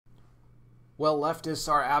Well, leftists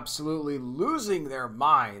are absolutely losing their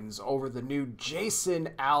minds over the new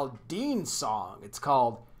Jason Aldean song. It's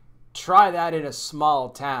called Try That in a Small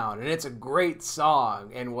Town, and it's a great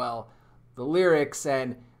song. And, well, the lyrics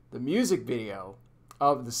and the music video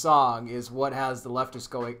of the song is what has the leftists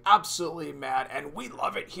going absolutely mad, and we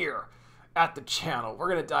love it here at the channel. We're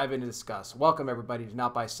going to dive in and discuss. Welcome, everybody, to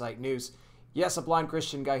Not By Sight News. Yes, a blind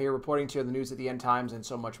Christian guy here reporting to you the news at the end times and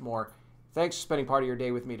so much more. Thanks for spending part of your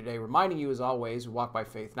day with me today, reminding you, as always, we walk by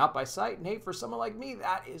faith, not by sight. And hey, for someone like me,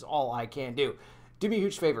 that is all I can do. Do me a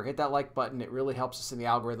huge favor, hit that like button. It really helps us in the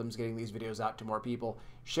algorithms getting these videos out to more people.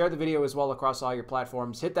 Share the video as well across all your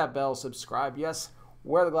platforms. Hit that bell, subscribe. Yes,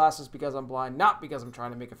 wear the glasses because I'm blind, not because I'm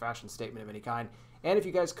trying to make a fashion statement of any kind. And if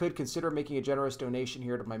you guys could, consider making a generous donation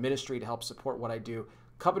here to my ministry to help support what I do.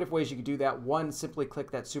 Couple of ways you can do that. One, simply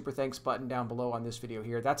click that super thanks button down below on this video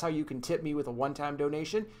here. That's how you can tip me with a one-time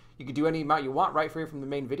donation. You can do any amount you want right here from the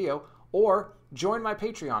main video, or join my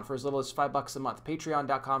Patreon for as little as $5 a month.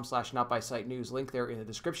 Patreon.com/NotBySightNews. Link there in the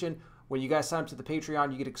description. When you guys sign up to the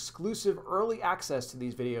Patreon, you get exclusive early access to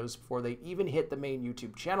these videos before they even hit the main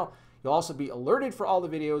YouTube channel. You'll also be alerted for all the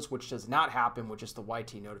videos, which does not happen with just the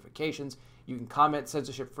YT notifications. You can comment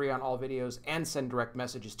censorship-free on all videos and send direct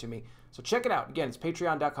messages to me. So check it out. Again, it's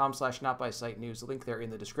patreon.com/NotBySightNews. The link there in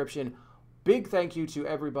the description. Big thank you to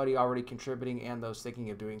everybody already contributing and those thinking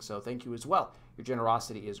of doing so. Thank you as well. Your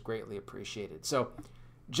generosity is greatly appreciated. So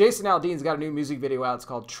Jason Aldean's got a new music video out. It's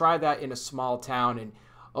called Try That in a Small Town. And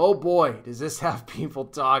oh boy, does this have people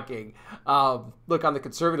talking. Look, on the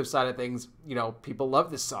conservative side of things, you know, people love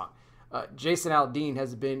this song. Jason Aldean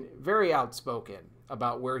has been very outspoken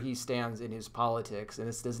about where he stands in his politics, and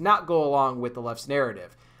this does not go along with the left's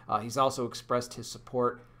narrative. He's also expressed his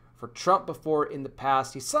support for Trump before in the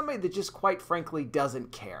past. He's somebody that just quite frankly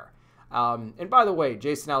doesn't care. And by the way,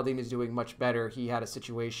 Jason Aldean is doing much better. He had a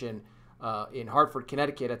situation in Hartford,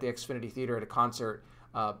 Connecticut at the Xfinity Theater at a concert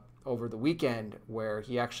over the weekend where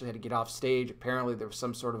he actually had to get off stage. Apparently there was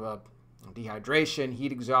some sort of a dehydration,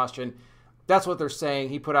 heat exhaustion. That's what they're saying.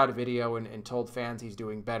 He put out a video and told fans he's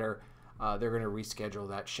doing better. They're going to reschedule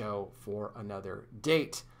that show for another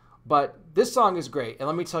date. But this song is great, and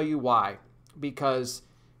let me tell you why. Because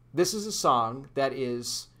this is a song that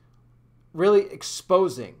is really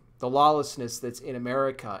exposing the lawlessness that's in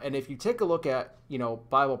America. And if you take a look at, you know,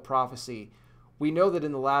 Bible prophecy, we know that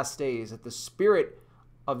in the last days that the spirit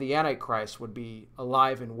of the Antichrist would be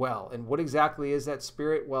alive and well. And what exactly is that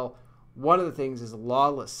spirit? Well, one of the things is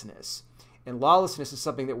lawlessness. And lawlessness is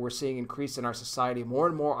something that we're seeing increase in our society more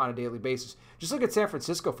and more on a daily basis. Just look at San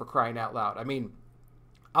Francisco, for crying out loud. I mean,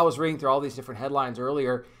 I was reading through all these different headlines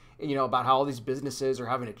earlier, you know, about how all these businesses are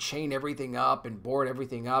having to chain everything up and board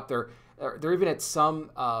everything up. They're even at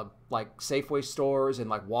some like Safeway stores and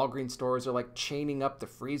like Walgreens stores are like chaining up the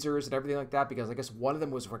freezers and everything like that because I guess one of them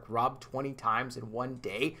was like robbed 20 times in one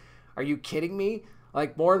day. Are you kidding me?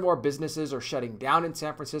 Like more and more businesses are shutting down in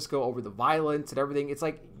San Francisco over the violence and everything. It's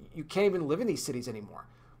like you can't even live in these cities anymore.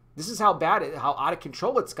 This is how bad how out of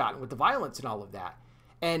control it's gotten with the violence and all of that.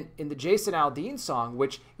 And in the Jason Aldean song,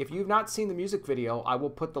 which if you've not seen the music video, I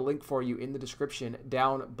will put the link for you in the description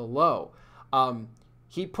down below.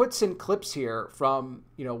 He puts in clips here from,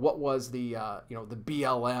 you know, what was the, you know, the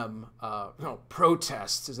BLM, you know,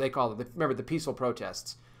 protests, as they call it. Remember the peaceful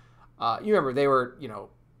protests. You remember they were, you know,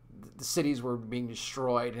 the cities were being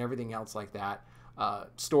destroyed and everything else like that.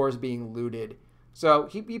 Stores being looted. So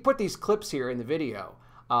he put these clips here in the video.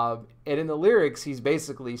 And in the lyrics, he's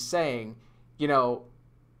basically saying, you know,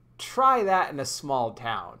 try that in a small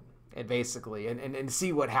town, and basically, and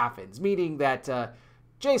see what happens. Meaning that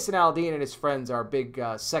Jason Aldean and his friends are big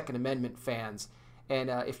Second Amendment fans.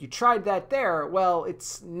 And if you tried that there, well,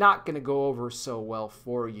 it's not going to go over so well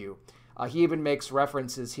for you. He even makes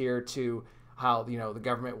references here to how, you know, the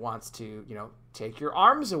government wants to, you know, take your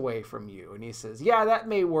arms away from you. And he says, yeah, that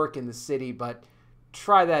may work in the city, but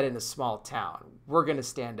try that in a small town. We're going to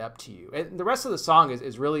stand up to you. And the rest of the song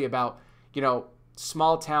is really about, you know,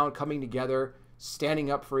 small town coming together,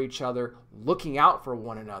 standing up for each other, looking out for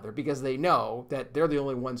one another because they know that they're the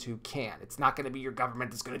only ones who can. It's not going to be your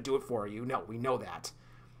government that's going to do it for you. No, we know that.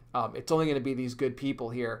 It's only going to be these good people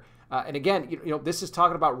here. And again, you know, this is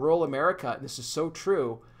talking about rural America, and this is so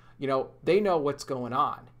true. You know, they know what's going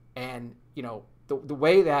on. And, you know, the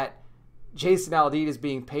way that Jason Aldean is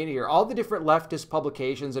being painted here, all the different leftist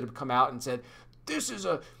publications that have come out and said,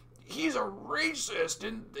 he's a racist,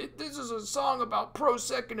 and this is a song about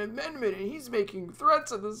pro-Second Amendment, and he's making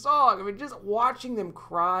threats in the song. I mean, just watching them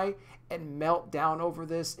cry and melt down over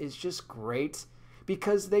this is just great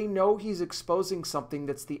because they know he's exposing something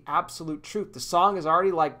that's the absolute truth. The song is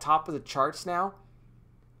already like top of the charts now.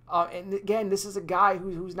 And again, this is a guy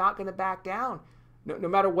who's not going to back down. No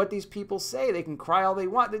matter what these people say, they can cry all they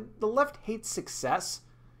want. The left hates success,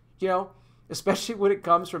 especially when it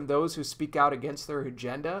comes from those who speak out against their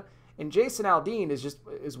agenda. And Jason Aldean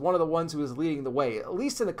is one of the ones who is leading the way, at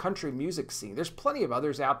least in the country music scene. There's plenty of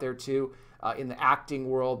others out there too, in the acting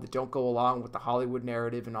world that don't go along with the Hollywood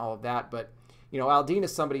narrative and all of that. But Aldean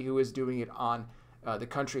is somebody who is doing it on the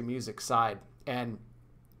country music side, and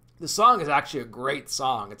the song is actually a great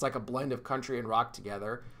song. It's like a blend of country and rock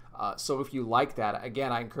together. So if you like that,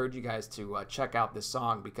 again, I encourage you guys to check out this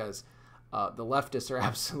song, because the leftists are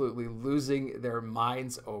absolutely losing their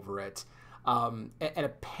minds over it. And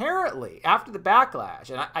apparently, after the backlash,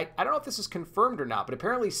 and I don't know if this is confirmed or not, but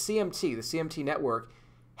apparently CMT, the CMT network,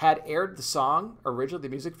 had aired the song originally, the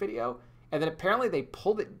music video, and then apparently they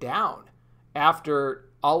pulled it down after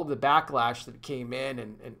all of the backlash that came in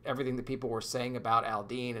and everything that people were saying about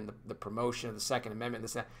Aldean and the promotion of the Second Amendment.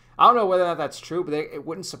 This, I don't know whether or not that's true, but it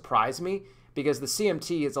wouldn't surprise me, because the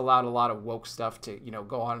CMT has allowed a lot of woke stuff to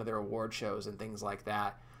go on to their award shows and things like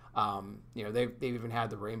that. They've even had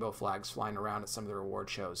the rainbow flags flying around at some of their award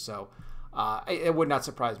shows. So it would not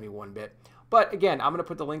surprise me one bit. But again, I'm going to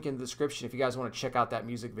put the link in the description if you guys want to check out that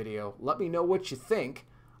music video. Let me know what you think.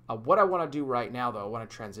 What I want to do right now, though, I want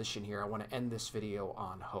to transition here. I want to end this video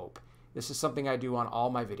on hope. This is something I do on all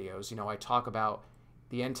my videos. I talk about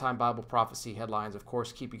the end-time Bible prophecy headlines, of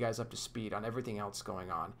course, keep you guys up to speed on everything else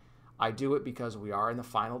going on. I do it because we are in the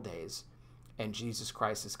final days, and Jesus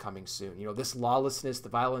Christ is coming soon. This lawlessness, the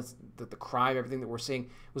violence, the crime, everything that we're seeing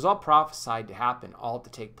was all prophesied to happen, all to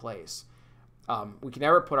take place. We can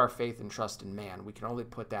never put our faith and trust in man. We can only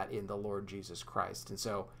put that in the Lord Jesus Christ. And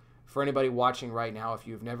so, for anybody watching right now, if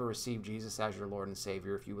you've never received Jesus as your Lord and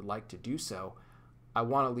Savior, if you would like to do so, I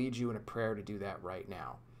want to lead you in a prayer to do that right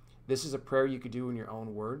now. This is a prayer you could do in your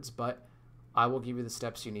own words, but I will give you the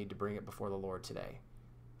steps you need to bring it before the Lord today.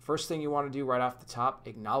 First thing you want to do right off the top,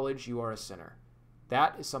 acknowledge you are a sinner.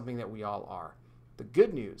 That is something that we all are. The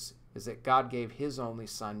good news is that God gave his only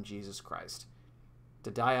Son, Jesus Christ,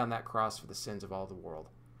 to die on that cross for the sins of all the world.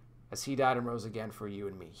 As he died and rose again for you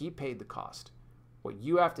and me, he paid the cost. What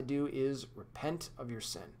you have to do is repent of your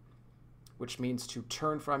sin, which means to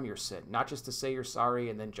turn from your sin, not just to say you're sorry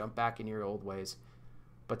and then jump back in your old ways,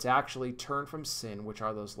 but to actually turn from sin, which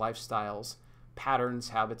are those lifestyles, patterns,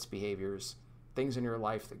 habits, behaviors, things in your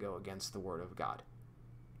life that go against the Word of God.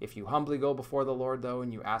 If you humbly go before the Lord, though,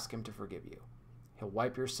 and you ask him to forgive you, he'll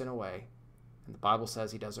wipe your sin away, and the Bible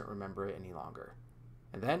says he doesn't remember it any longer.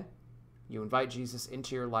 And then you invite Jesus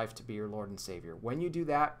into your life to be your Lord and Savior. When you do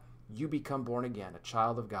that, you become born again, a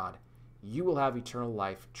child of God. You will have eternal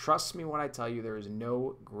life. Trust me when I tell you there is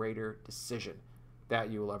no greater decision that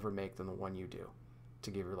you will ever make than the one you do,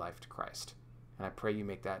 to give your life to Christ. And I pray you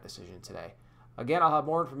make that decision today. Again, I'll have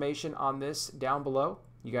more information on this down below.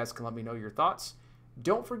 You guys can let me know your thoughts.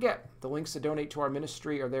 Don't forget, the links to donate to our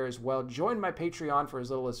ministry are there as well. Join my Patreon for as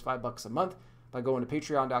little as $5 a month by going to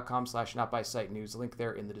patreon.com/notbysitenews. Link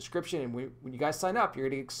there in the description. And when you guys sign up, you're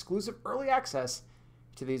getting exclusive early access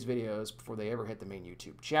to these videos before they ever hit the main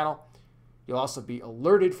YouTube channel. You'll also be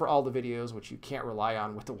alerted for all the videos, which you can't rely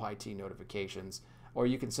on with the YT notifications. Or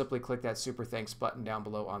you can simply click that super thanks button down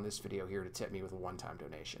below on this video here to tip me with a one-time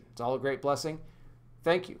donation. It's all a great blessing.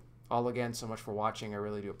 Thank you all again so much for watching. I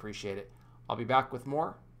really do appreciate it. I'll be back with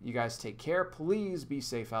more. You guys take care. Please be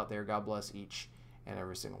safe out there. God bless each and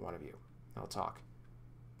every single one of you. I'll talk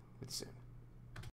with you soon.